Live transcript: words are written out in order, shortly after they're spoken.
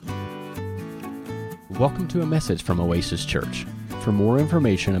Welcome to a message from Oasis Church. For more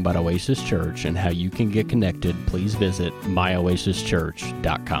information about Oasis Church and how you can get connected, please visit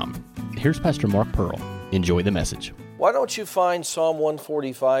myoasischurch.com. Here's Pastor Mark Pearl. Enjoy the message. Why don't you find Psalm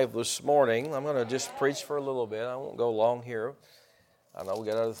 145 this morning? I'm going to just preach for a little bit. I won't go long here. I know we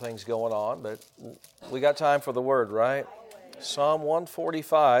got other things going on, but we got time for the word, right? Psalm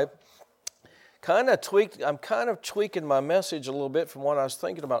 145. I'm kind of tweaking my message a little bit from what I was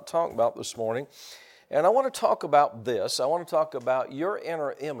thinking about talking about this morning. And I want to talk about this. I want to talk about your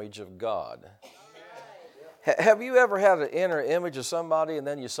inner image of God. Have you ever had an inner image of somebody and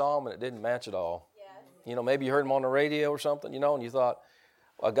then you saw them and it didn't match at all? Yes. You know, maybe you heard them on the radio or something, you know, and you thought,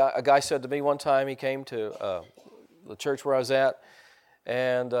 a guy said to me one time, he came to the church where I was at,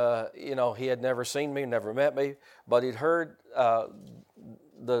 and, you know, he had never seen me, never met me, but he'd heard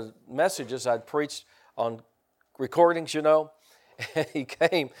the messages I'd preached on recordings, you know. And he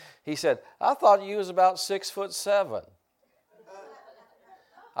came, he said, I thought you was about 6'7".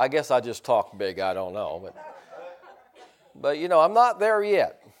 I guess I just talk big, I don't know. But you know, I'm not there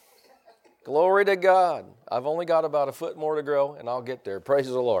yet. Glory to God. I've only got about a foot more to grow, and I'll get there. Praise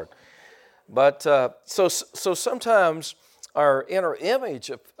the Lord. But so sometimes our inner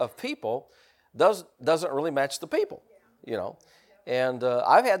image of people doesn't really match the people, you know. And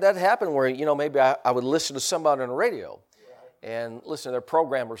I've had that happen where, you know, maybe I would listen to somebody on the radio and listen to their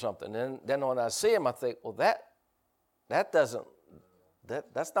program or something. And then when I see them, I think, well, that's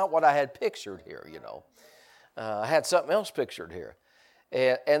not what I had pictured here, you know. I had something else pictured here.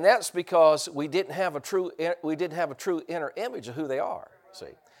 And that's because we didn't have a true inner image of who they are, see.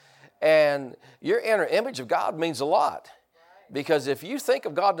 And your inner image of God means a lot. Because if you think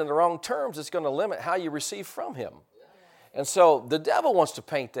of God in the wrong terms, it's going to limit how you receive from Him. And so the devil wants to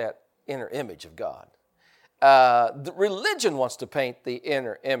paint that inner image of God. The religion wants to paint the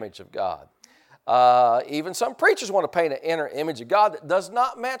inner image of God. Even some preachers want to paint an inner image of God that does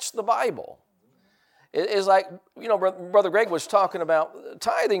not match the Bible. It's like, you know, Brother Greg was talking about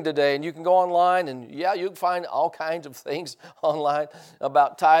tithing today, and you can go online, and yeah, you can find all kinds of things online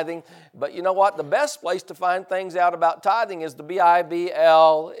about tithing. But you know what? The best place to find things out about tithing is the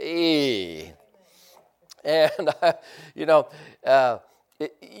Bible. And, you know,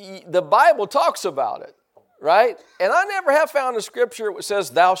 the Bible talks about it, right? And I never have found a scripture that says,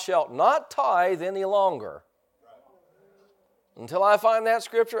 thou shalt not tithe any longer. Until I find that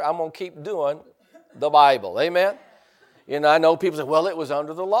scripture, I'm going to keep doing the Bible. Amen? You know, I know people say, well, it was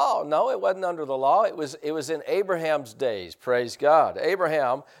under the law. No, it wasn't under the law. It was in Abraham's days. Praise God.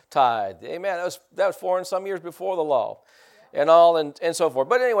 Abraham tithed. Amen. That was 400 and some years before the law and all and so forth.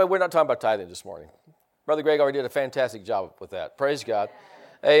 But anyway, we're not talking about tithing this morning. Brother Greg already did a fantastic job with that. Praise God.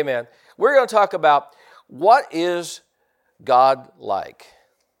 Amen. We're going to talk about what is God like?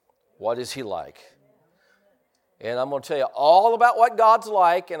 What is He like? And I'm going to tell you all about what God's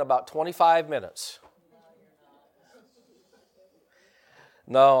like in about 25 minutes.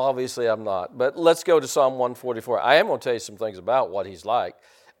 No, obviously I'm not. But let's go to Psalm 144. I am going to tell you some things about what He's like.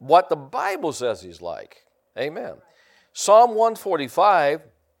 What the Bible says He's like. Amen. Psalm 145,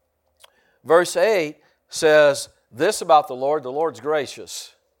 verse 8 says this about the Lord's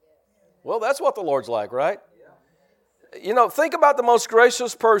gracious. Well, that's what the Lord's like, right? You know, think about the most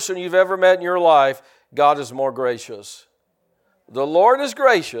gracious person you've ever met in your life. God is more gracious. The Lord is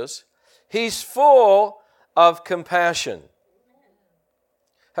gracious. He's full of compassion.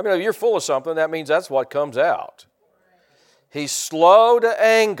 How many of you are full of something? That means that's what comes out. He's slow to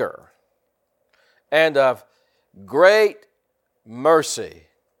anger and of great mercy.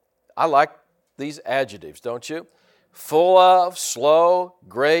 I like these adjectives, don't you? Full of, slow,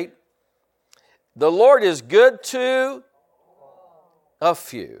 great. The Lord is good to a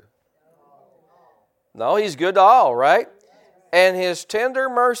few. No, He's good to all, right? And His tender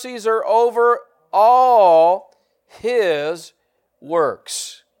mercies are over all His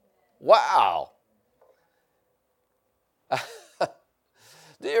works. Wow.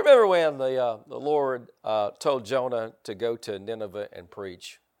 Do you remember when the Lord told Jonah to go to Nineveh and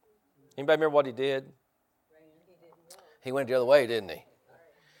preach? Anybody remember what he did? He went the other way, didn't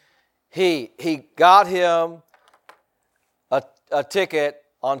he? He got him a ticket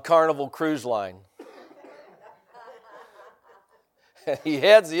on Carnival Cruise Line. He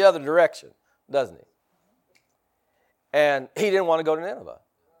heads the other direction, doesn't he? And he didn't want to go to Nineveh.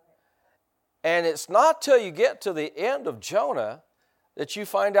 And it's not till you get to the end of Jonah that you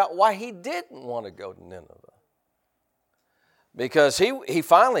find out why he didn't want to go to Nineveh. Because he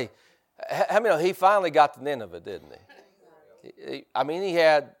finally got to Nineveh, didn't he? He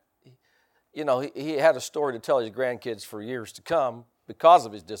had you know, he had a story to tell his grandkids for years to come because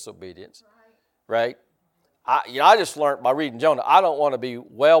of his disobedience, right? I just learned by reading Jonah, I don't want to be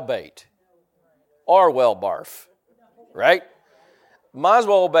well bait or well barf, right? Might as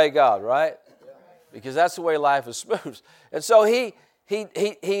well obey God, right? Because that's the way life is smooth. And so he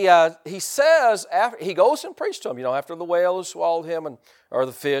says, after he goes and preaches to him, after the whale has swallowed him, or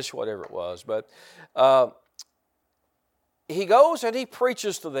the fish, whatever it was. But he goes and he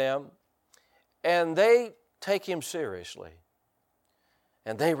preaches to them, and they take him seriously.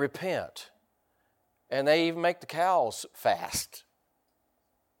 And they repent. And they even make the cows fast.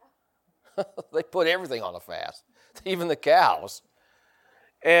 They put everything on a fast, even the cows.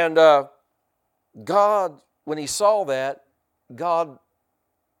 And God, when he saw that, God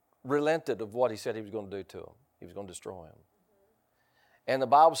relented of what he said he was going to do to him. He was going to destroy him. And the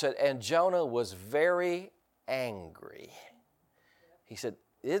Bible said, and Jonah was very angry. He said,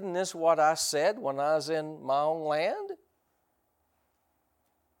 isn't this what I said when I was in my own land?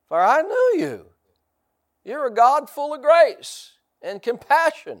 For I knew you. You're a God full of grace and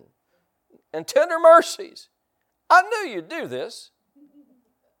compassion and tender mercies. I knew you'd do this.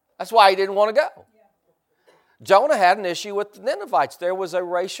 That's why he didn't want to go. Jonah had an issue with the Ninevites. There was a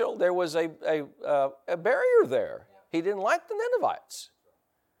barrier there. He didn't like the Ninevites.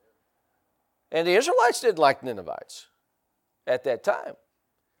 And the Israelites didn't like Ninevites at that time.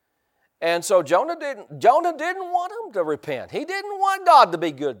 And so Jonah didn't want him to repent. He didn't want God to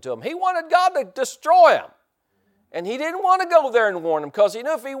be good to him. He wanted God to destroy him. And he didn't want to go there and warn them, because he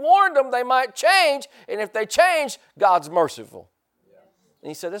knew if he warned them, they might change. And if they change, God's merciful. And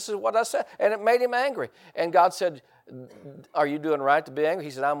he said, this is what I said. And it made him angry. And God said, are you doing right to be angry?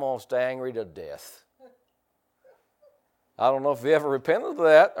 He said, I'm almost angry to death. I don't know if he ever repented of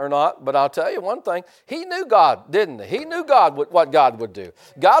that or not, but I'll tell you one thing. He knew God, didn't he? He knew what God would do.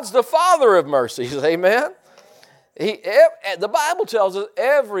 God's the Father of mercies, amen? The Bible tells us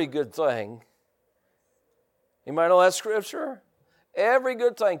every good thing. You might know that scripture? Every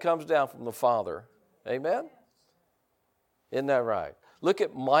good thing comes down from the Father, amen? Isn't that right? Look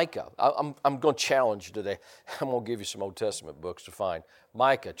at Micah. I'm going to challenge you today. I'm going to give you some Old Testament books to find.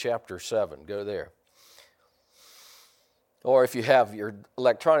 Micah chapter 7. Go there. Or if you have your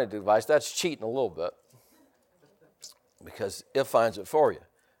electronic device, that's cheating a little bit, because it finds it for you.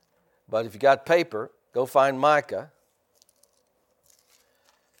 But if you got paper, go find Micah.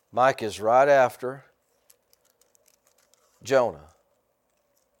 Micah is right after Jonah.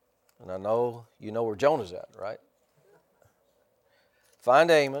 And I know you know where Jonah's at, right? Find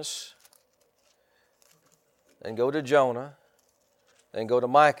Amos, then go to Jonah, then go to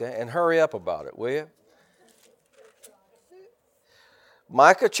Micah, and hurry up about it, will you?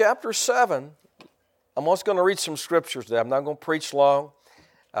 Micah chapter 7, I'm just going to read some scriptures today. I'm not going to preach long.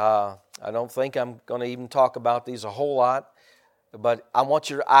 I don't think I'm going to even talk about these a whole lot, but I want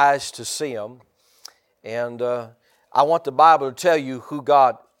your eyes to see them. And I want the Bible to tell you who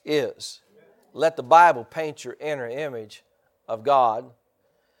God is. Let the Bible paint your inner image of God.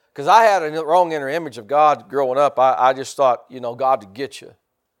 Because I had a wrong inner image of God growing up. I just thought, God would get you,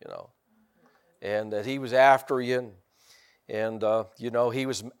 and that He was after you. And He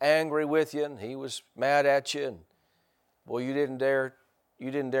was angry with you, and He was mad at you. And, boy, you didn't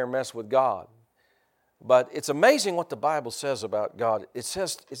dare mess with God. But it's amazing what the Bible says about God. It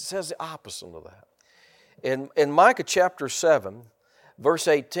says the opposite of that. In Micah chapter 7, verse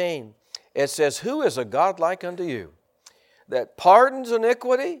 18, it says, who is a God like unto you, that pardons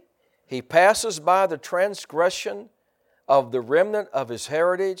iniquity? He passes by the transgression of the remnant of his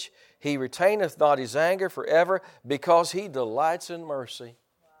heritage. He retaineth not his anger forever, because he delights in mercy.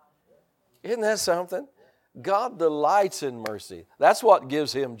 Isn't that something? God delights in mercy. That's what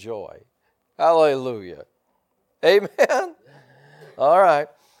gives him joy. Hallelujah. Amen? All right.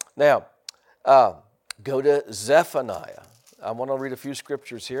 Now, go to Zephaniah. I want to read a few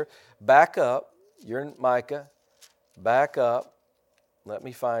scriptures here. Back up. You're in Micah. Back up. Let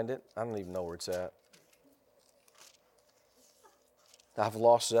me find it. I don't even know where it's at. I've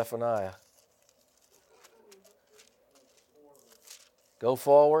lost Zephaniah. Go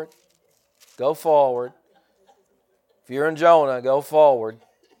forward. Go forward. If you're in Jonah, go forward.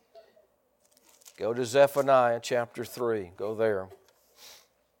 Go to Zephaniah chapter 3. Go there.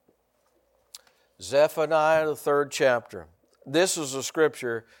 Zephaniah, the 3rd chapter. This is a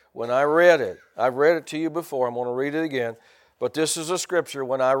scripture, when I read it, I've read it to you before, I'm going to read it again, but this is a scripture,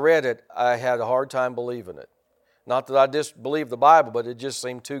 when I read it, I had a hard time believing it. Not that I disbelieve the Bible, but it just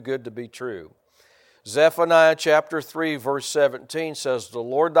seemed too good to be true. Zephaniah chapter 3, verse 17 says, the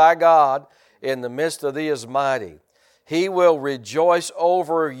Lord thy God in the midst of thee is mighty. He will rejoice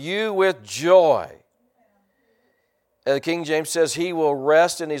over you with joy. The King James says He will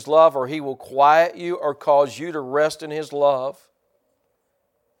rest in His love, or He will quiet you or cause you to rest in His love.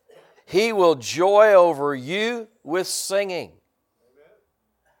 He will joy over you with singing.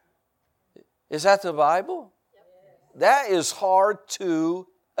 Is that the Bible? That is hard to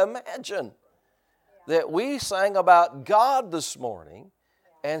imagine. That we sang about God this morning,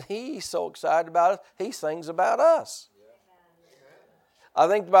 and He's so excited about it, He sings about us. I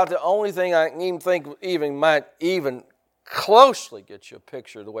think about the only thing I can even think might even closely get you a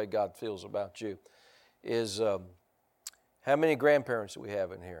picture of the way God feels about you is how many grandparents do we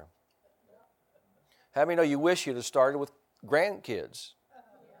have in here? How many know you wish you'd have started with grandkids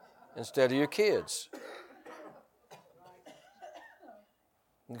instead of your kids?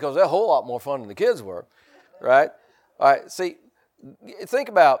 Because they're a whole lot more fun than the kids were, right? All right, see, think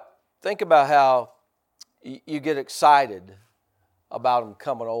about how you get excited about them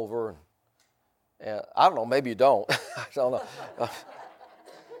coming over, and I don't know, maybe you don't. I don't know.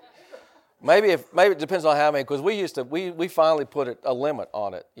 Maybe it depends on how many, because we finally put a limit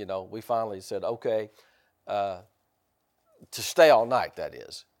on it. You know, we finally said, okay, to stay all night. That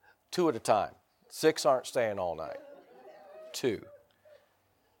is, 2 at a time. 6 aren't staying all night. 2.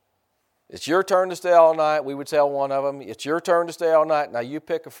 It's your turn to stay all night. We would tell one of them, it's your turn to stay all night. Now you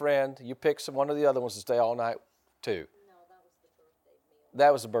pick a friend. You pick one of the other ones to stay all night, too.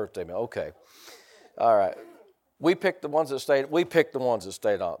 That was the birthday meal. Okay. All right. We picked the ones that stayed. We picked the ones that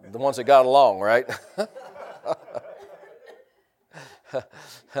stayed on. The ones that got along, right?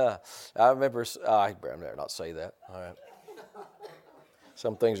 I remember. I better not say that. All right.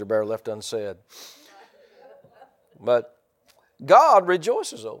 Some things are better left unsaid. But God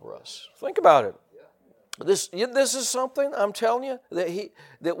rejoices over us. Think about it. This is something I'm telling you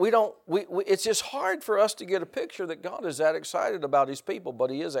that we don't. It's just hard for us to get a picture that God is that excited about His people, but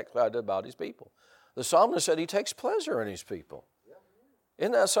He is excited about His people. The psalmist said He takes pleasure in His people.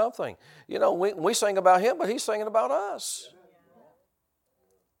 Isn't that something? You know, we sing about Him, but He's singing about us.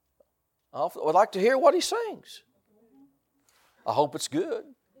 I would like to hear what He sings. I hope it's good.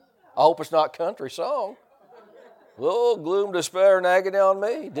 I hope it's not country song. Oh, gloom, despair, and agony on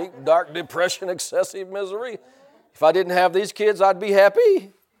me. Deep, dark depression, excessive misery. If I didn't have these kids, I'd be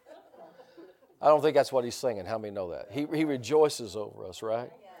happy. I don't think that's what He's singing. How many know that? He rejoices over us,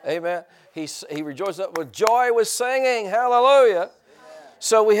 right? Amen. He rejoices with joy with singing. Hallelujah.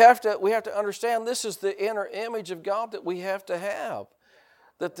 So we have to understand this is the inner image of God that we have to have.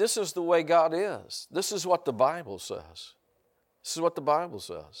 That this is the way God is. This is what the Bible says. This is what the Bible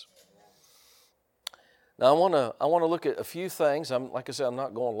says. Now I want to look at a few things. Like I said, I'm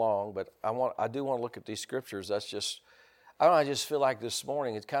not going long, but I do want to look at these scriptures. That's just, I just feel like this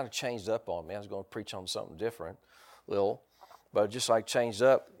morning it kind of changed up on me. I was going to preach on something different, but just like changed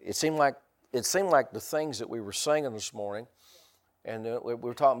up. It seemed like the things that we were singing this morning, and we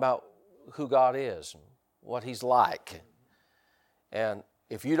were talking about who God is, and what He's like, and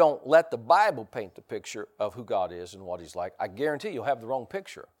if you don't let the Bible paint the picture of who God is and what He's like, I guarantee you'll have the wrong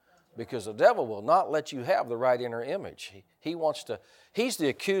picture. Because the devil will not let you have the right inner image. He's the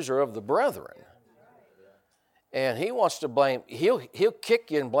accuser of the brethren. And he wants to blame, he'll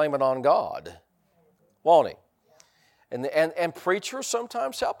kick you and blame it on God. Won't he? And preachers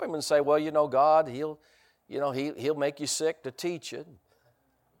sometimes help him and say, well, you know, God, he'll make you sick to teach it.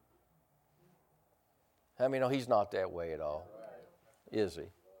 How many know He's not that way at all? Is He?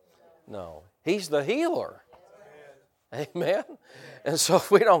 No. He's the healer. Amen. And so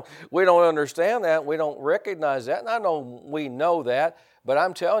if we don't understand that, we don't recognize that, and I know we know that, but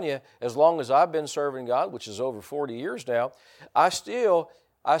I'm telling you, as long as I've been serving God, which is over 40 years now, I still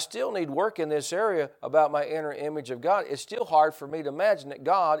need work in this area about my inner image of God. It's still hard for me to imagine that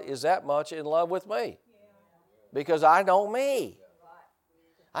God is that much in love with me. Because I know me.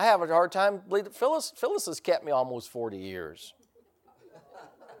 I have a hard time believing. Phyllis has kept me almost 40 years.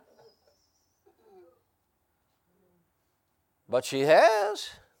 But she has.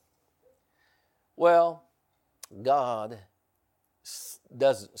 Well, God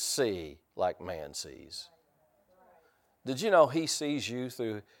doesn't see like man sees. Did you know He sees you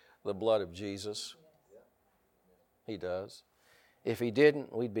through the blood of Jesus? He does. If He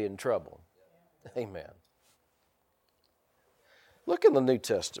didn't, we'd be in trouble. Amen. Look in the New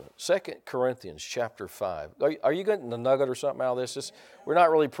Testament, 2 Corinthians chapter 5. Are you getting a nugget or something out of this? We're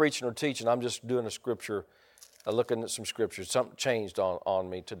not really preaching or teaching. I'm just doing a scripture. Looking at some scriptures. Something changed on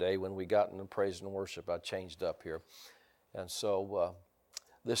me today when we got into praise and worship. I changed up here. And so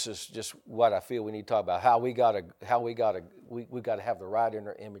this is just what I feel we need to talk about. We got to have the right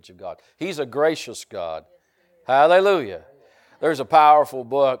inner image of God. He's a gracious God. Hallelujah. There's a powerful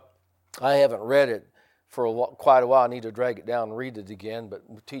book. I haven't read it for quite a while. I need to drag it down and read it again, but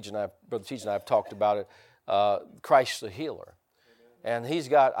Brother Teach and I have talked about it. Christ the Healer. And he's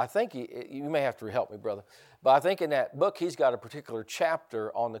got, I think, you may have to help me, brother, but I think in that book he's got a particular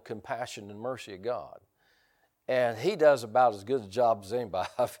chapter on the compassion and mercy of God. And he does about as good a job as anybody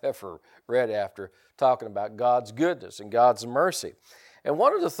I've ever read after talking about God's goodness and God's mercy. And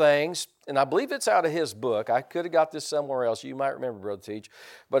one of the things, and I believe it's out of his book, I could have got this somewhere else, you might remember, Brother Teach,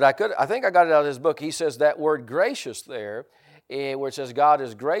 but I think I got it out of his book. He says that word gracious there, where it says God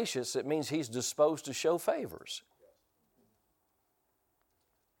is gracious, it means he's disposed to show favors.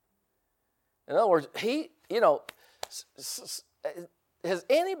 In other words, has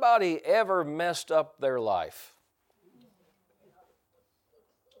anybody ever messed up their life?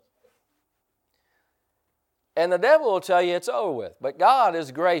 And the devil will tell you it's over with, but God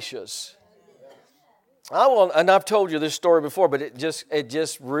is gracious. And I've told you this story before, but it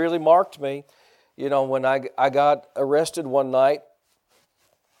just really marked me. You know, when I got arrested one night,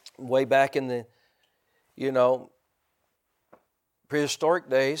 way back in the, prehistoric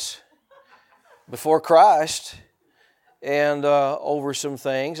days, before Christ, and over some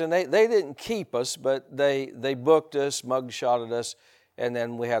things. And they didn't keep us, but they booked us, mugshotted us, and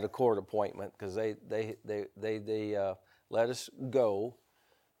then we had a court appointment because they let us go,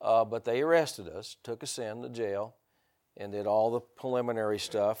 but they arrested us, took us in to jail, and did all the preliminary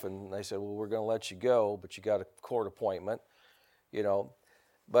stuff. And they said, well, we're going to let you go, but you got a court appointment,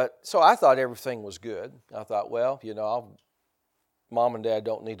 But so I thought everything was good. I thought, well, Mom and Dad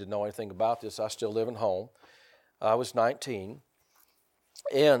don't need to know anything about this. I still live at home. I was 19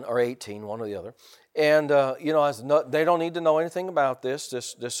 or 18, one or the other. And they don't need to know anything about this.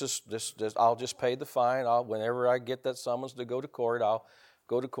 This I'll just pay the fine. Whenever I get that summons to go to court, I'll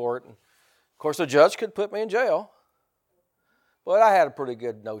go to court. And of course, the judge could put me in jail, but I had a pretty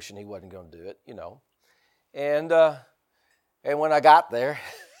good notion he wasn't going to do it, And when I got there,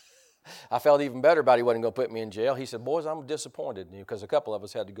 I felt even better about he wasn't going to put me in jail. He said, boys, I'm disappointed in you, because a couple of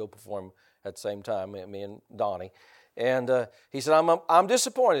us had to go perform at the same time, me and Donnie. And he said, I'm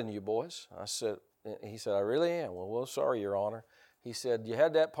disappointed in you, boys. He said, I really am. Well, sorry, Your Honor. He said, you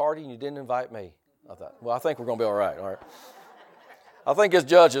had that party and you didn't invite me. I thought, well, I think we're going to be all right. I think this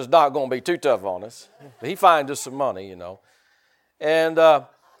judge is not going to be too tough on us. He fined us some money, And, but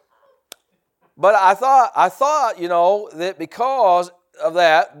I thought, that because of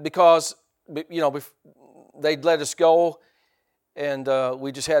that, because they'd let us go, and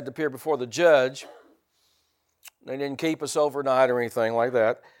we just had to appear before the judge. They didn't keep us overnight or anything like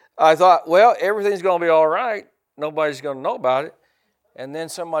that. I thought, well, everything's going to be all right. Nobody's going to know about it. And then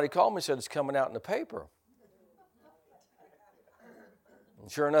somebody called me and said it's coming out in the paper.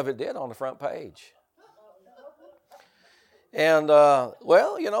 And sure enough, it did on the front page. And,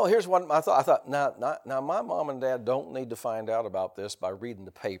 here's what I thought. I thought, now my mom and dad don't need to find out about this by reading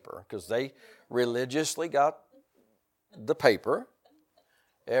the paper, because they religiously got the paper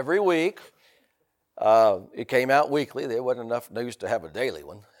every week. It came out weekly. There wasn't enough news to have a daily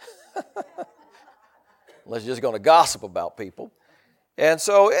one. Unless you're just going to gossip about people. And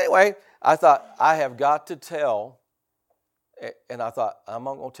so, anyway, I thought, I have got to tell. And I thought, I'm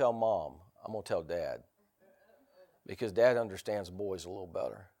not going to tell Mom. I'm going to tell Dad. Because Dad understands boys a little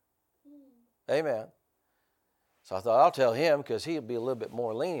better. Amen. So I thought, I'll tell him, because he'll be a little bit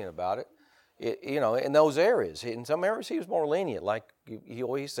more lenient about it. In those areas. In some areas, he was more lenient. Like, he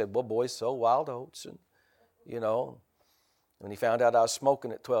always said, well, boys sow wild oats. And, when he found out I was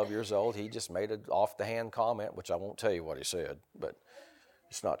smoking at 12 years old, he just made an off-the-hand comment, which I won't tell you what he said, but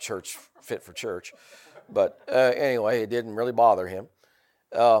it's not fit for church. But anyway, it didn't really bother him.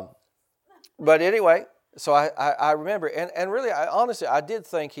 But anyway, so I remember, and really, honestly, I did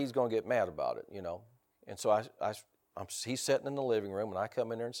think he's going to get mad about it, And so he's sitting in the living room, and I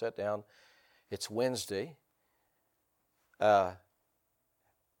come in there and sit down. It's Wednesday,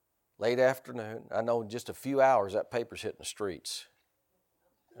 late afternoon. I know in just a few hours that paper's hitting the streets.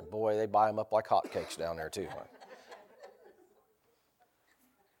 And boy, they buy them up like hotcakes down there too.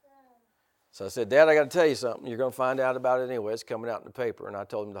 So I said, Dad, I got to tell you something. You're going to find out about it anyway. It's coming out in the paper. And I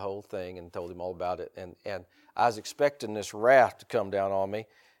told him the whole thing and told him all about it. And I was expecting this wrath to come down on me.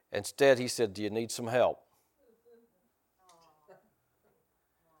 Instead, he said, do you need some help?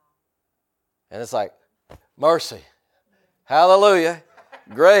 And it's like, mercy, hallelujah,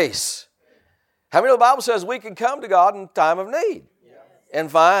 grace. How many of the Bible says we can come to God in time of need and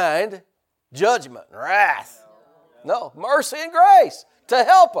find judgment and wrath? No, mercy and grace to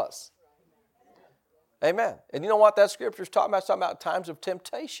help us. Amen. And you know what that scripture is talking about? It's talking about times of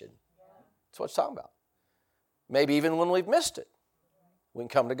temptation. That's what it's talking about. Maybe even when we've missed it, we can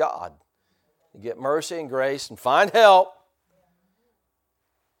come to God get mercy and grace and find help.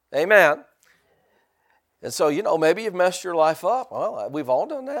 Amen. And so, maybe you've messed your life up. Well, we've all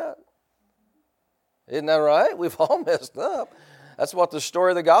done that. Isn't that right? We've all messed up. That's what the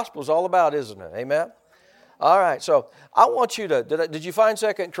story of the gospel is all about, isn't it? Amen? All right, so I want you to, did you find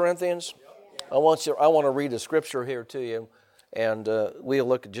 2 Corinthians? I want to read a scripture here to you, and we'll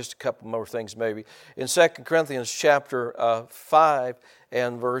look at just a couple more things maybe. In 2 Corinthians chapter 5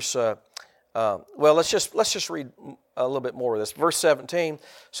 and verse, let's just read a little bit more of this. Verse 17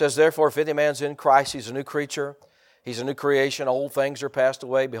 says, therefore, if any man's in Christ, he's a new creature. He's a new creation. Old things are passed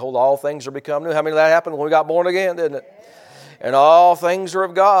away. Behold, all things are become new. How many of that happened when we got born again, didn't it? And all things are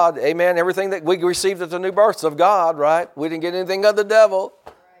of God. Amen. Everything that we received at the new birth is of God, right? We didn't get anything of the devil.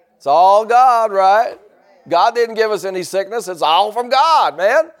 It's all God, right? God didn't give us any sickness. It's all from God,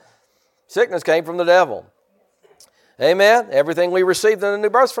 man. Sickness came from the devil. Amen. Everything we received in the new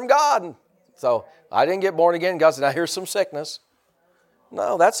birth is from God. So I didn't get born again. God said, now here's some sickness.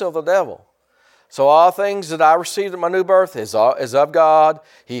 No, that's of the devil. So all things that I received in my new birth is of God.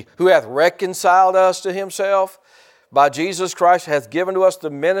 He who hath reconciled us to himself by Jesus Christ hath given to us the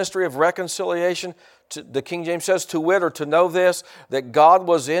ministry of reconciliation. The King James says, to wit, or to know this, that God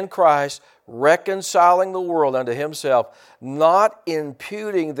was in Christ reconciling the world unto himself, not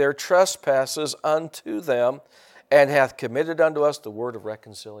imputing their trespasses unto them, and hath committed unto us the word of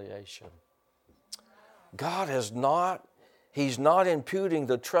reconciliation. God He's not imputing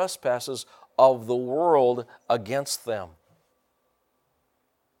the trespasses of the world against them.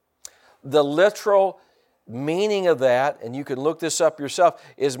 The literal meaning of that, and you can look this up yourself,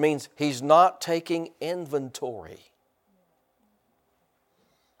 means he's not taking inventory.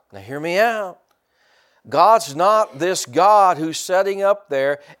 Now hear me out. God's not this God who's sitting up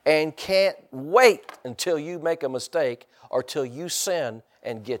there and can't wait until you make a mistake or till you sin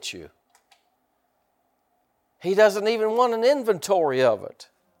and get you. He doesn't even want an inventory of it.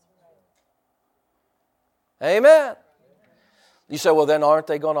 Amen. You say, well, then aren't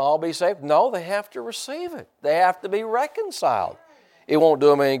they going to all be saved? No, they have to receive it. They have to be reconciled. It won't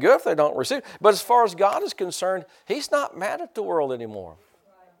do them any good if they don't receive it. But as far as God is concerned, He's not mad at the world anymore.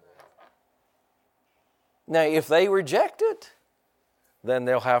 Now, if they reject it, then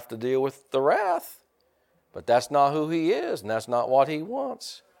they'll have to deal with the wrath. But that's not who He is, and that's not what He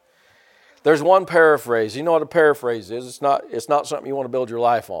wants. There's one paraphrase. You know what a paraphrase is? It's not something you want to build your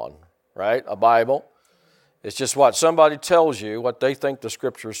life on, right? A Bible. It's just what somebody tells you, what they think the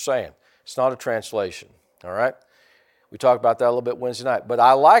Scripture is saying. It's not a translation, all right? We talked about that a little bit Wednesday night. But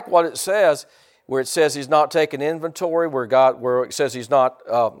I like what it says, where it says He's not taking inventory, where it says He's not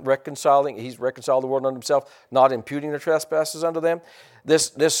reconciling. He's reconciled the world unto Himself, not imputing their trespasses unto them.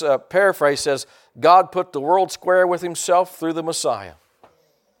 This paraphrase says, God put the world square with Himself through the Messiah.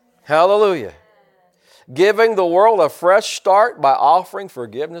 Hallelujah. Giving the world a fresh start by offering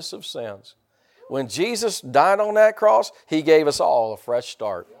forgiveness of sins. When Jesus died on that cross, He gave us all a fresh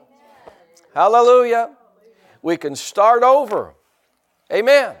start. Hallelujah. We can start over.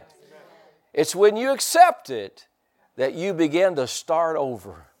 Amen. It's when you accept it that you begin to start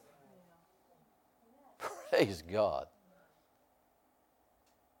over. Praise God.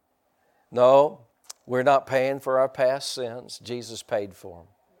 No, we're not paying for our past sins. Jesus paid for them.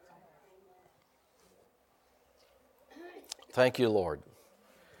 Thank you, Lord.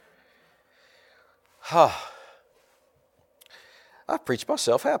 I preach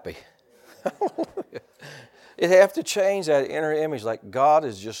myself happy. It have to change that inner image, like God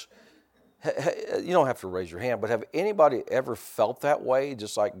is just, you don't have to raise your hand, but have anybody ever felt that way?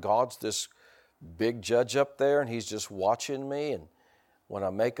 Just like God's this big judge up there and He's just watching me, and when I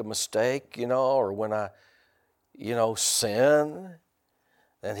make a mistake, or when I, sin,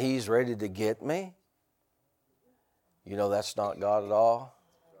 then He's ready to get me. That's not God at all.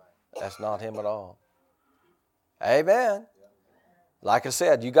 That's not Him at all. Amen. Like I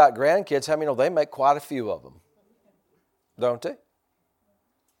said, you got grandkids. How many know they make quite a few of them? Don't they?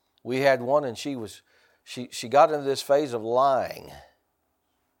 We had one, and she got into this phase of lying.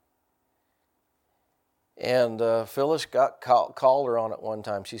 And Phyllis called her on it one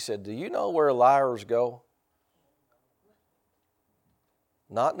time. She said, do you know where liars go?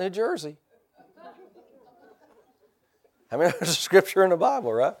 Not New Jersey. I mean, there's a scripture in the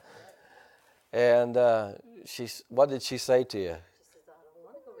Bible, right? And what did she say to you?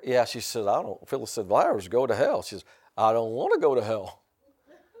 Yeah, she said, Phyllis said, liars go to hell. She says, I don't want to go to hell.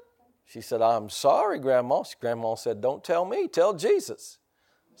 She said, I'm sorry, Grandma. Grandma said, don't tell me, tell Jesus.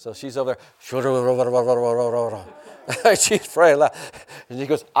 So she's over there. She's praying loud. And she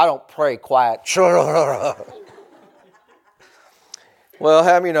goes, I don't pray quiet. Well,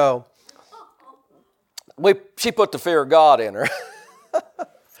 how many know? She put the fear of God in her.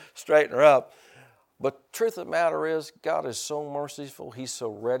 Straighten her up. But truth of the matter is, God is so merciful. He's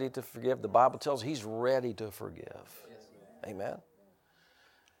so ready to forgive. The Bible tells us He's ready to forgive. Amen.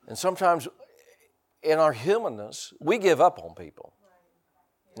 And sometimes in our humanness, we give up on people.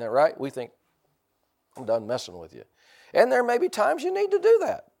 Isn't that right? We think, I'm done messing with you. And there may be times you need to do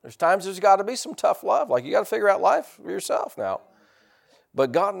that. There's times there's got to be some tough love. Like you got to figure out life for yourself now.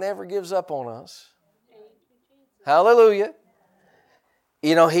 But God never gives up on us. Hallelujah.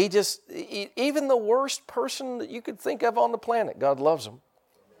 You know, even the worst person that you could think of on the planet, God loves them.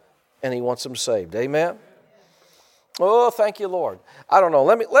 And He wants them saved. Amen? Oh, thank you, Lord. I don't know.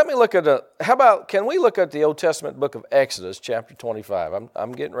 Let me look at can we look at the Old Testament book of Exodus, chapter 25?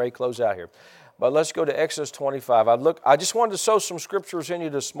 I'm getting ready to close out here. But let's go to Exodus 25. I just wanted to sow some scriptures in you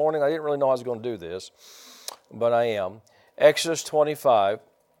this morning. I didn't really know I was going to do this, but I am. Exodus 25,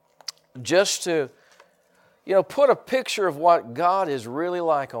 just to, put a picture of what God is really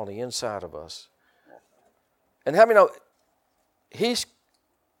like on the inside of us. And how many know He's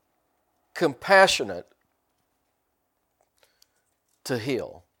compassionate to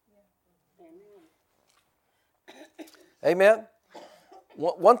heal? Amen?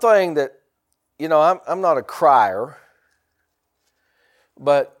 One thing that, I'm not a crier,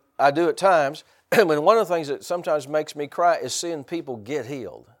 but I do at times. And one of the things that sometimes makes me cry is seeing people get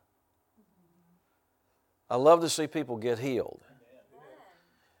healed. I love to see people get healed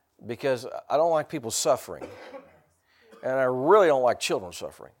because I don't like people suffering. And I really don't like children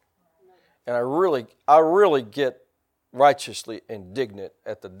suffering. And I really get righteously indignant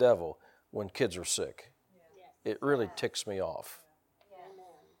at the devil when kids are sick. It really ticks me off.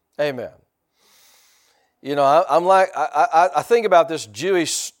 Amen. I think about this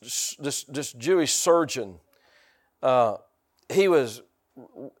Jewish surgeon.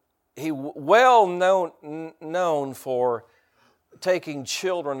 He well known for taking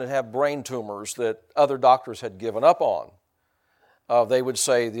children that have brain tumors that other doctors had given up on. They would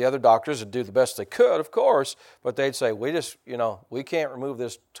say the other doctors would do the best they could, of course, but they'd say, we can't remove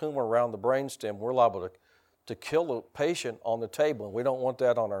this tumor around the brainstem. We're liable to kill the patient on the table, and we don't want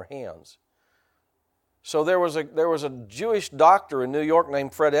that on our hands. So there was a Jewish doctor in New York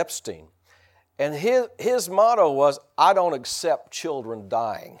named Fred Epstein, and his motto was, I don't accept children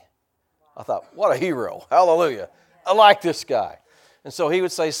dying. I thought, what a hero. Hallelujah. I like this guy. And so he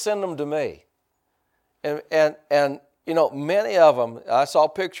would say, send them to me. And many of them, I saw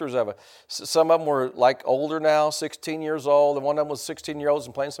pictures of it. Some of them were like older now, 16 years old, and one of them was 16 years old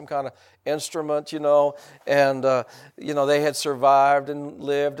and playing some kind of instrument, and they had survived and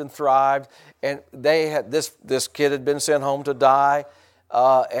lived and thrived. And they had this kid had been sent home to die,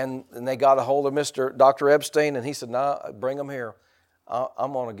 and they got a hold of Dr. Epstein, and he said, "No, bring him here.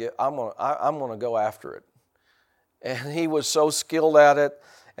 I'm going to go after it." And he was so skilled at it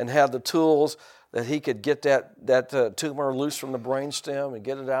and had the tools that he could get that tumor loose from the brainstem and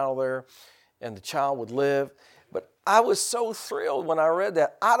get it out of there, and the child would live. But I was so thrilled when I read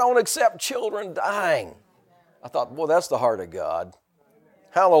that. I don't accept children dying. I thought, well, that's the heart of God.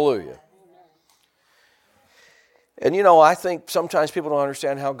 Hallelujah. And I think sometimes people don't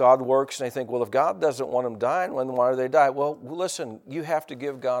understand how God works, and they think, well, if God doesn't want them dying, then why do they die? Well, listen, you have to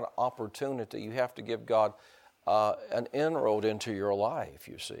give God opportunity. You have to give God an inroad into your life,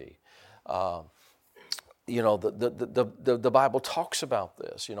 you see. The Bible talks about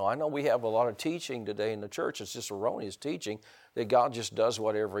this. I know we have a lot of teaching today in the church. It's just erroneous teaching that God just does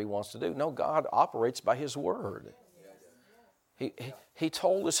whatever He wants to do. No, God operates by His Word. He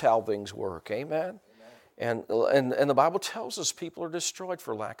told us how things work. Amen? And the Bible tells us people are destroyed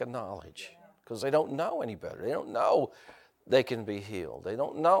for lack of knowledge because they don't know any better. They don't know they can be healed. They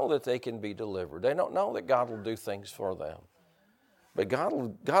don't know that they can be delivered. They don't know that God will do things for them. But God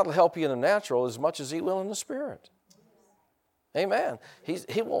will help you in the natural as much as He will in the spirit. Amen.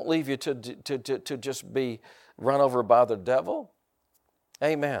 He won't leave you to just be run over by the devil.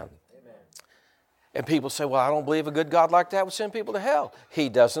 Amen. And people say, well, I don't believe a good God like that would send people to hell. He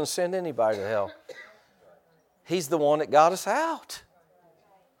doesn't send anybody to hell. He's the one that got us out.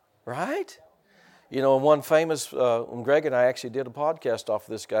 Right? One famous, when Greg and I actually did a podcast off of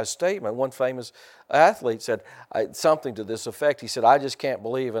this guy's statement, one famous athlete said something to this effect. He said, I just can't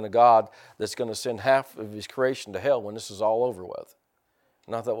believe in a God that's going to send half of His creation to hell when this is all over with.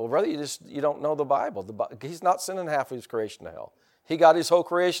 And I thought, well, brother, you don't know the Bible. He's not sending half of His creation to hell. He got His whole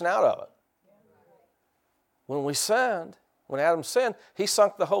creation out of it. When Adam sinned, he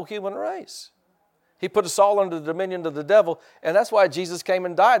sunk the whole human race. He put us all under the dominion of the devil, and that's why Jesus came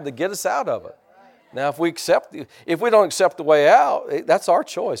and died, to get us out of it. Now, if we don't accept the way out, that's our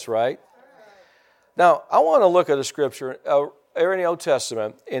choice, right? Now, I want to look at a scripture in the Old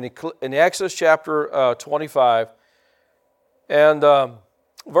Testament, in Exodus chapter 25, and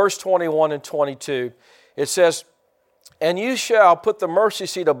verse 21 and 22. It says, "And you shall put the mercy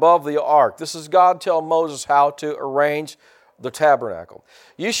seat above the ark." This is God telling Moses how to arrange the tabernacle.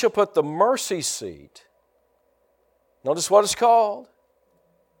 "You shall put the mercy seat," notice what it's called,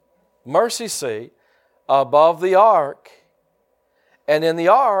 mercy seat, "above the ark. And in the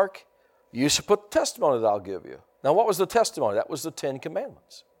ark, you shall put the testimony that I'll give you." Now, what was the testimony? That was the 10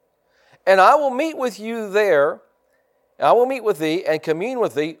 Commandments. "And I will meet with you there, and I will meet with thee and commune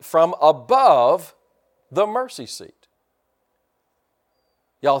with thee from above the mercy seat."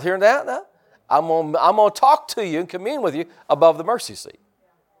 Y'all hearing that now? I'm going to talk to you and commune with you above the mercy seat.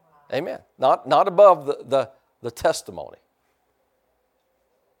 Amen. Not above the testimony.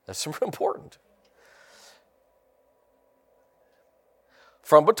 That's important.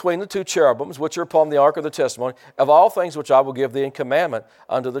 "From between the two cherubims, which are upon the ark of the testimony, of all things which I will give thee in commandment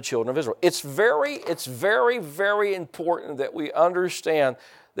unto the children of Israel." It's very, very important that we understand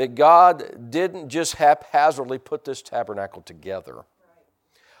that God didn't just haphazardly put this tabernacle together.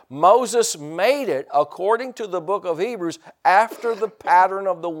 Moses made it, according to the book of Hebrews, after the pattern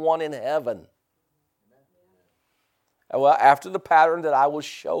of the one in heaven. Well, after the pattern that I will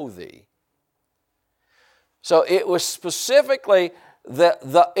show thee. So it was specifically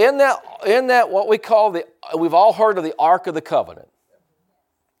in that what we call we've all heard of the Ark of the Covenant.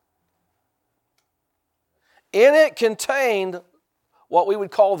 In it contained what we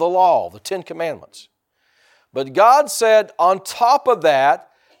would call the law, the 10 Commandments. But God said, on top of that,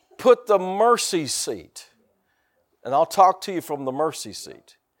 put the mercy seat. And I'll talk to you from the mercy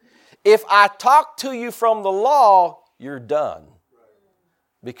seat. If I talk to you from the law, you're done.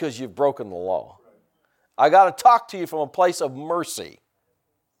 Because you've broken the law. I got to talk to you from a place of mercy.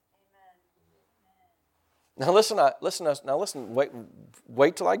 Now listen.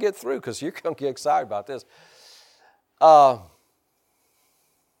 Wait till I get through, because you're going to get excited about this.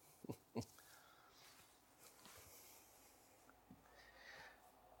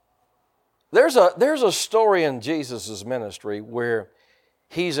 There's a story in Jesus' ministry where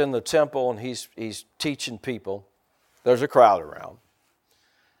he's in the temple and he's teaching people. There's a crowd around.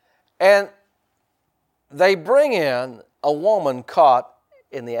 And they bring in a woman caught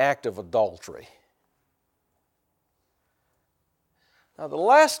in the act of adultery. Now, the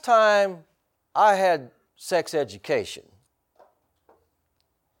last time I had sex education,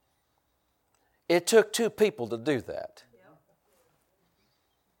 it took 2 people to do that.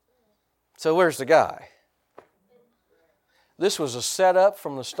 So where's the guy? This was a setup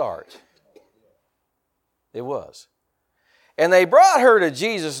from the start. It was. And they brought her to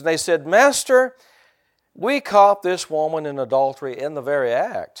Jesus and they said, "Master, we caught this woman in adultery in the very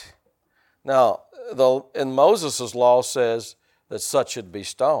act." Now, in Moses' law says that such should be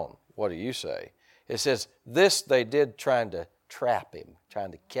stoned. What do you say? It says, this they did trying to trap him,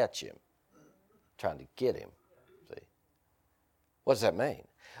 trying to catch him, trying to get him. See? What does that mean?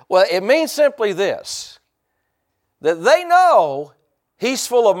 Well, it means simply this, that they know he's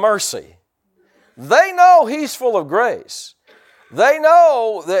full of mercy. They know he's full of grace. They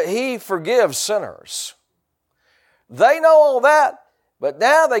know that he forgives sinners. They know all that, but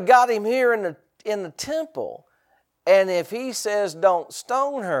now they got him here in the temple. And if he says don't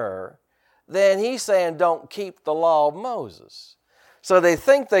stone her, then he's saying don't keep the law of Moses. So they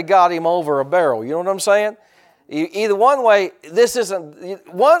think they got him over a barrel. You know what I'm saying? Either one way, this isn't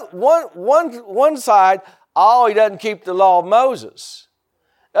one side, oh, he doesn't keep the law of Moses.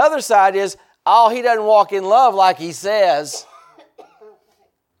 The other side is, oh, he doesn't walk in love like he says.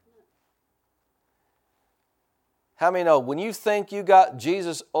 How many know when you think you got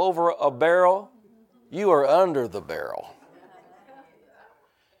Jesus over a barrel, you are under the barrel?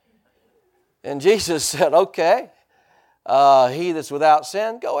 And Jesus said, okay, he that's without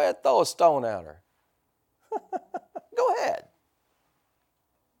sin, go ahead, throw a stone at her. Go ahead.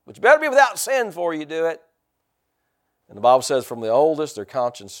 But you better be without sin before you do it. And the Bible says from the oldest, their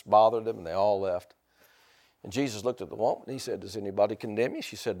conscience bothered them and they all left. And Jesus looked at the woman and he said, does anybody condemn you?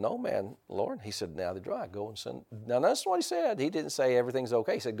 She said, no, man, Lord. He said, now they're dry. Go and sin. Now that's what he said. He didn't say everything's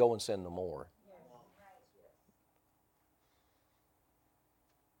okay. He said, go and sin no more.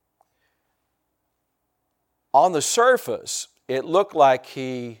 On the surface, it looked like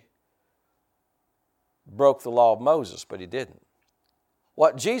he broke the law of Moses, but he didn't.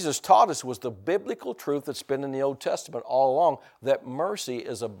 What Jesus taught us was the biblical truth that's been in the Old Testament all along, that mercy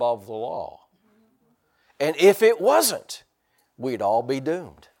is above the law. And if it wasn't, we'd all be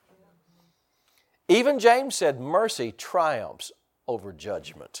doomed. Even James said mercy triumphs over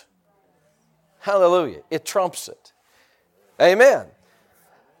judgment. Hallelujah. It trumps it. Amen.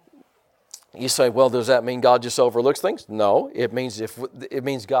 You say, well, does that mean God just overlooks things? No, it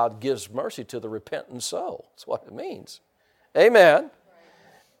means God gives mercy to the repentant soul. That's what it means. Amen.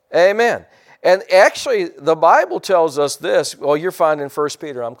 Amen. And actually, the Bible tells us this. Well, you're finding 1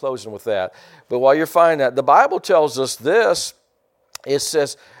 Peter. I'm closing with that. But while you're finding that, the Bible tells us this. It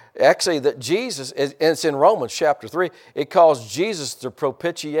says, actually, that Jesus, and it's in Romans chapter 3, it calls Jesus the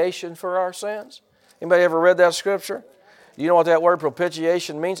propitiation for our sins. Anybody ever read that scripture? You know what that word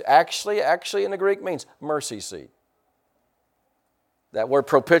propitiation means? Actually in the Greek means mercy seat. That word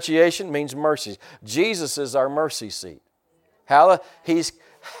propitiation means mercy. Jesus is our mercy seat. Hallelujah.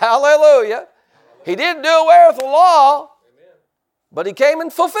 He didn't do away with the law, but He came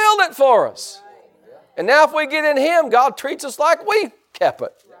and fulfilled it for us. And now if we get in Him, God treats us like we kept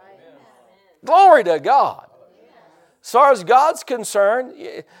it. Glory to God. As far as God's concerned,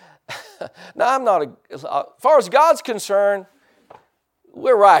 as far as God's concerned,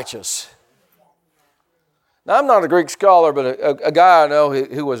 we're righteous. Now, I'm not a Greek scholar, but a guy I know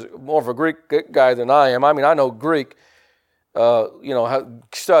who was more of a Greek guy than I am. I mean, I know Greek, how to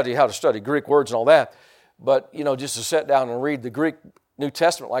study Greek words and all that. But, just to sit down and read the Greek New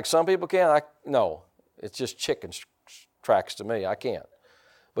Testament like some people can, no. It's just chicken tracks to me. I can't.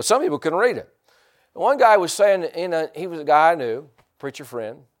 But some people can read it. One guy was saying, he was a guy I knew, preacher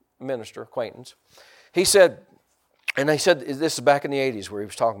friend, minister, acquaintance. He said, this is back in the 80s where he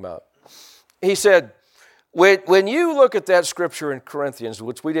was talking about. He said, when you look at that scripture in Corinthians,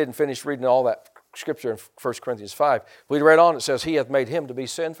 which we didn't finish reading all that scripture in 1 Corinthians 5, we read on, it says, He hath made Him to be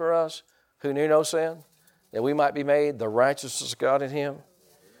sin for us, who knew no sin, that we might be made the righteousness of God in Him.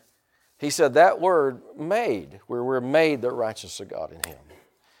 He said that word made, where we're made the righteousness of God in Him.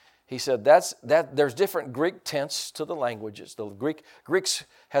 He said there's different Greek tense to the languages. The Greeks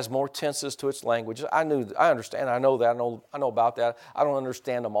has more tenses to its languages. I understand, I know that, I know about that. I don't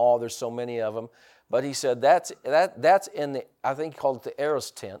understand them all. There's so many of them. But he said that's in the, I think he called it the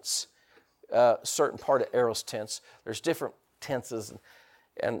aorist tense, certain part of aorist tense. There's different tenses,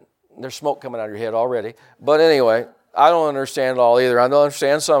 and there's smoke coming out of your head already. But anyway, I don't understand it all either. I don't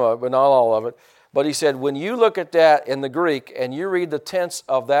understand some of it, but not all of it. But he said, when you look at that in the Greek and you read the tense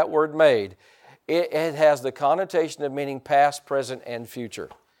of that word made, it has the connotation of meaning past, present, and future.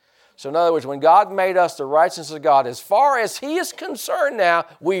 So in other words, when God made us the righteousness of God, as far as He is concerned now,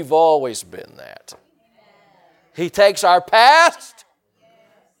 we've always been that. He takes our past,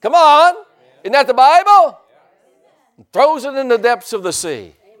 come on, isn't that the Bible? And throws it in the depths of the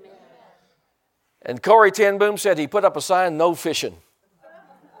sea. And Corrie ten Boom said he put up a sign, no fishing.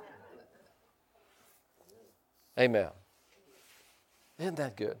 Amen. Isn't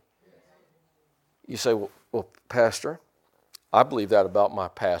that good? You say, well, Pastor, I believe that about my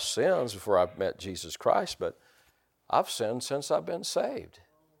past sins before I met Jesus Christ, but I've sinned since I've been saved.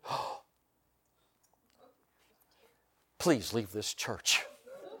 Please leave this church.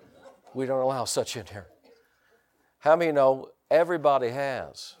 We don't allow such in here. How many know everybody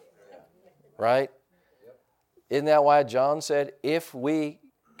has? Right? Isn't that why John said, if we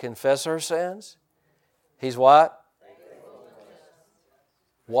confess our sins, He's what?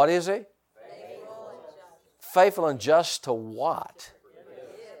 What is He? Faithful and just to what?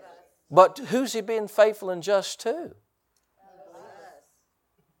 But who's He being faithful and just to?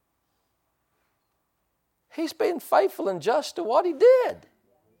 He's being faithful and just to what He did.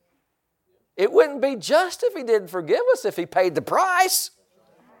 It wouldn't be just if He didn't forgive us, if He paid the price.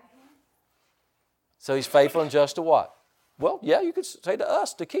 So He's faithful and just to what? Well, yeah, you could say to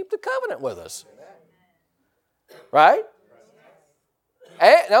us, to keep the covenant with us. Right?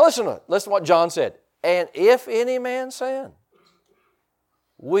 And, now listen to what John said. And if any man sin,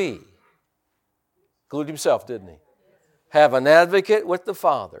 we, including Himself, didn't He? Have an advocate with the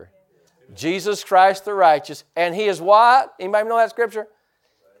Father, Jesus Christ the righteous. And He is what? Anybody know that scripture?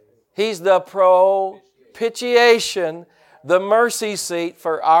 He's the propitiation, the mercy seat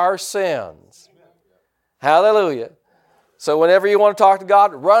for our sins. Hallelujah. So whenever you want to talk to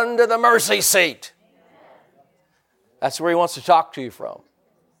God, run to the mercy seat. That's where He wants to talk to you from.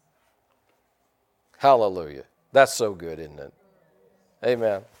 Hallelujah. That's so good, isn't it?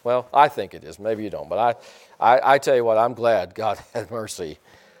 Amen. Well, I think it is. Maybe you don't. But I tell you what, I'm glad God had mercy.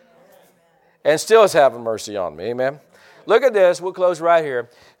 And still is having mercy on me. Amen. Look at this. We'll close right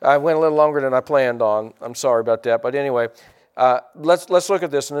here. I went a little longer than I planned on. I'm sorry about that. But anyway, let's look at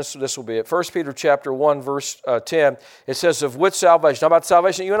this, and this will be it. 1 Peter chapter 1, verse 10. It says, of which salvation, about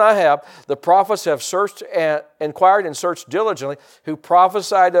salvation you and I have, the prophets have searched and inquired and searched diligently, who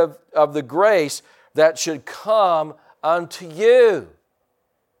prophesied of the grace that should come unto you.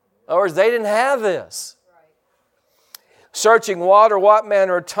 In other words, they didn't have this. Searching water, what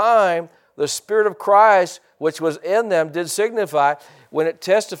manner of time the Spirit of Christ, which was in them, did signify when it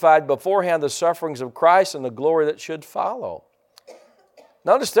testified beforehand the sufferings of Christ and the glory that should follow.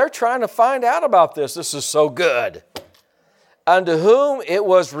 Notice they're trying to find out about this. This is so good. Unto whom it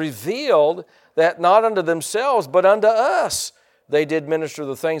was revealed that not unto themselves, but unto us, they did minister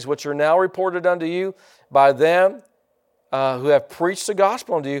the things which are now reported unto you by them who have preached the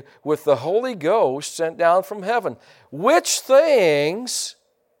gospel unto you with the Holy Ghost sent down from heaven, which things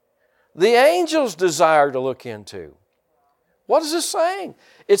the angels desire to look into. What is this saying?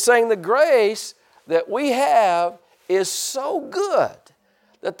 It's saying the grace that we have is so good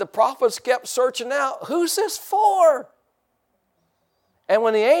that the prophets kept searching out, who's this for? And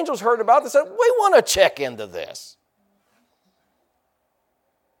when the angels heard about it, they said, we want to check into this.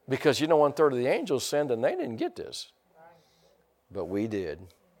 Because 1/3 of the angels sinned and they didn't get this. But we did.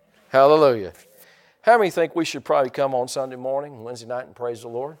 Hallelujah. How many think we should probably come on Sunday morning, Wednesday night, and praise the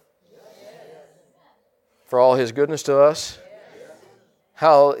Lord? For all His goodness to us?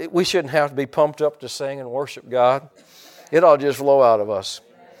 How we shouldn't have to be pumped up to sing and worship God. It ought to just flow out of us.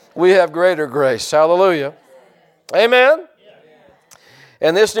 We have greater grace. Hallelujah. Amen.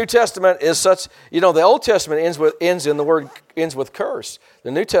 And this New Testament is such, the Old Testament ends with curse.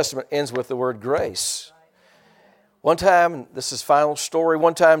 The New Testament ends with the word grace. One time, this is final story.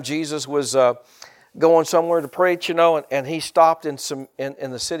 One time Jesus was going somewhere to preach, and he stopped in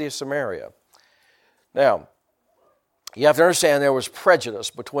the city of Samaria. Now, you have to understand there was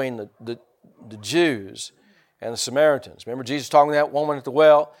prejudice between the Jews and the Samaritans. Remember Jesus talking to that woman at the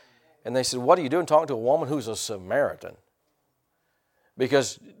well, and they said, "What are you doing talking to a woman who's a Samaritan?"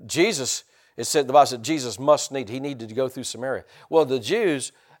 Because Jesus, the Bible said Jesus he needed to go through Samaria. Well, the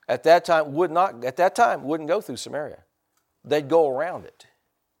Jews at that time wouldn't go through Samaria. They'd go around it.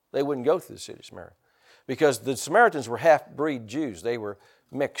 They wouldn't go through the city of Samaria. Because the Samaritans were half-breed Jews. They were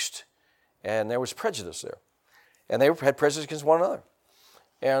mixed. And there was prejudice there. And they had prejudice against one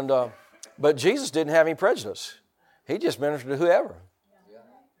another. But Jesus didn't have any prejudice. He just ministered to whoever.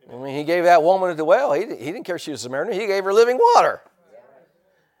 I mean, He gave that woman at the well, he didn't care if she was a Samaritan. He gave her living water.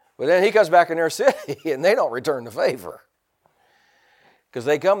 But then He comes back in their city and they don't return the favor. Because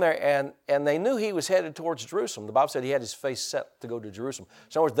they come there and they knew He was headed towards Jerusalem. The Bible said He had His face set to go to Jerusalem.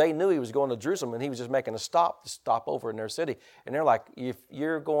 So in other words, they knew He was going to Jerusalem and He was just making a stop to stop over in their city. And they're like, if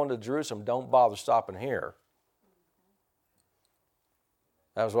you're going to Jerusalem, don't bother stopping here.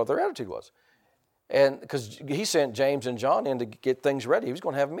 That was what their attitude was. And because He sent James and John in to get things ready. He was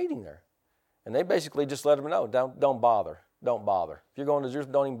going to have a meeting there. And they basically just let them know, don't bother. Don't bother. If you're going to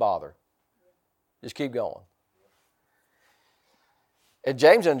Jerusalem, don't even bother. Just keep going. And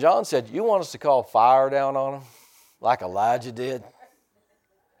James and John said, you want us to call fire down on them like Elijah did?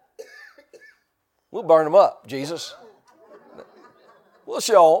 We'll burn them up, Jesus. We'll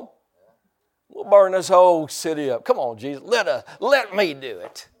show them. We'll burn this whole city up. Come on, Jesus. Let me do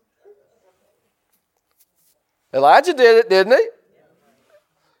it. Elijah did it, didn't he?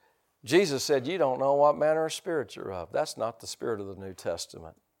 Jesus said, you don't know what manner of spirit you're of. That's not the spirit of the New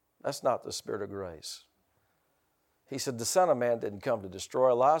Testament. That's not the spirit of grace. He said, the Son of Man didn't come to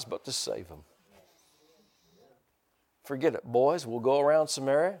destroy lives, but to save them. Forget it, boys. We'll go around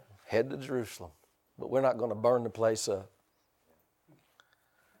Samaria, head to Jerusalem. But we're not going to burn the place up.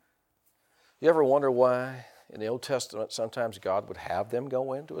 You ever wonder why in the Old Testament sometimes God would have them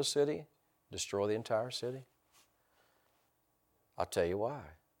go into a city, destroy the entire city? I'll tell you why.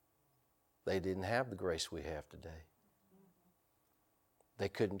 They didn't have the grace we have today. They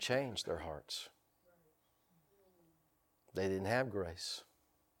couldn't change their hearts. They didn't have grace.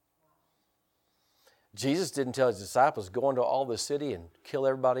 Jesus didn't tell His disciples, go into all the city and kill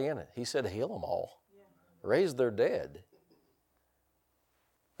everybody in it. He said, heal them all. Raise their dead.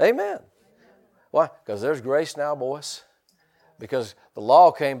 Amen. Why? Because there's grace now, boys. Because the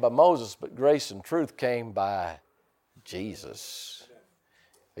law came by Moses, but grace and truth came by Jesus.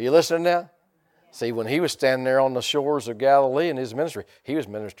 Are you listening now? See, when He was standing there on the shores of Galilee in His ministry, He was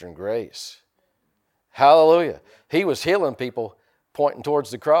ministering grace. Hallelujah. He was healing people pointing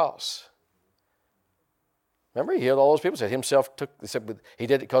towards the cross. Remember, He healed all those people. He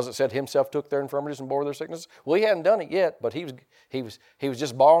did it because it said Himself took their infirmities and bore their sicknesses. Well, He hadn't done it yet, but he was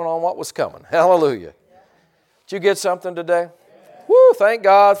just borrowing on what was coming. Hallelujah. Did you get something today? Woo, thank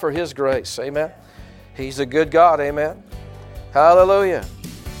God for His grace. Amen. He's a good God. Amen. Hallelujah.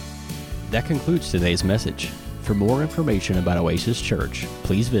 That concludes today's message. For more information about Oasis Church,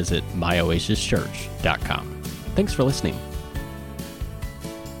 please visit myoasischurch.com. Thanks for listening.